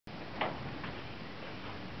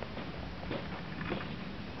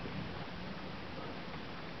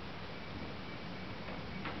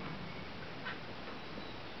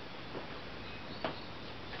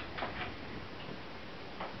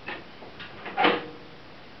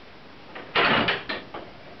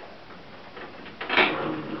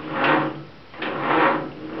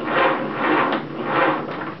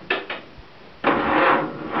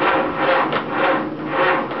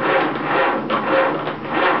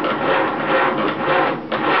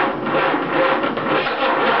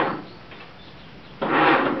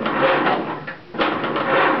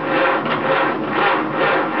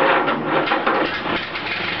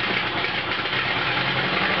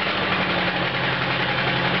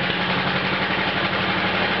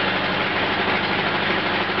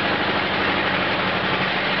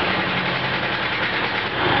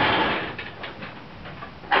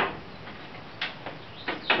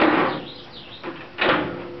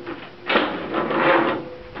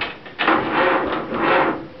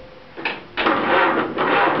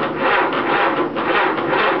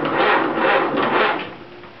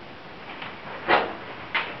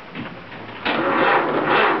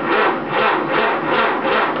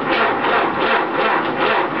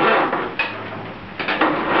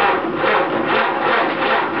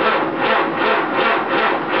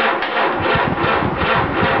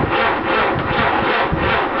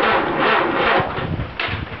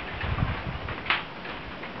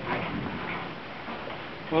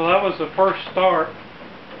that was the first start.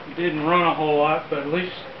 It didn't run a whole lot, but at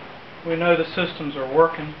least we know the systems are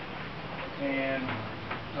working. And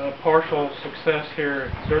partial success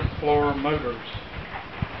here at Dirt Floor Motors.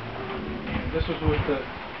 And this was with the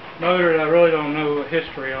motor that I really don't know the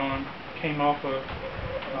history on. Came off of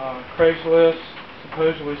Craigslist.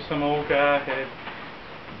 Supposedly some old guy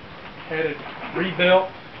had it rebuilt.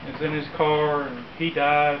 It's in his car, and he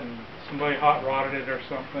died, and somebody hot rodded it or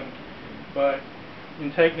something. But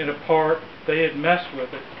in taking it apart, they had messed with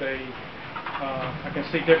it. I can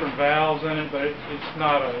see different valves in it, but it's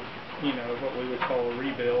not a, what we would call a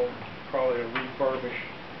rebuild, probably a refurbish.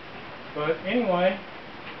 But anyway,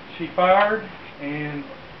 she fired, and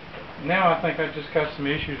now I think I just got some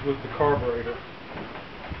issues with the carburetor,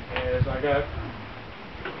 as I got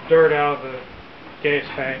dirt out of the gas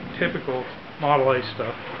tank, typical Model A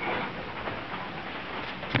stuff.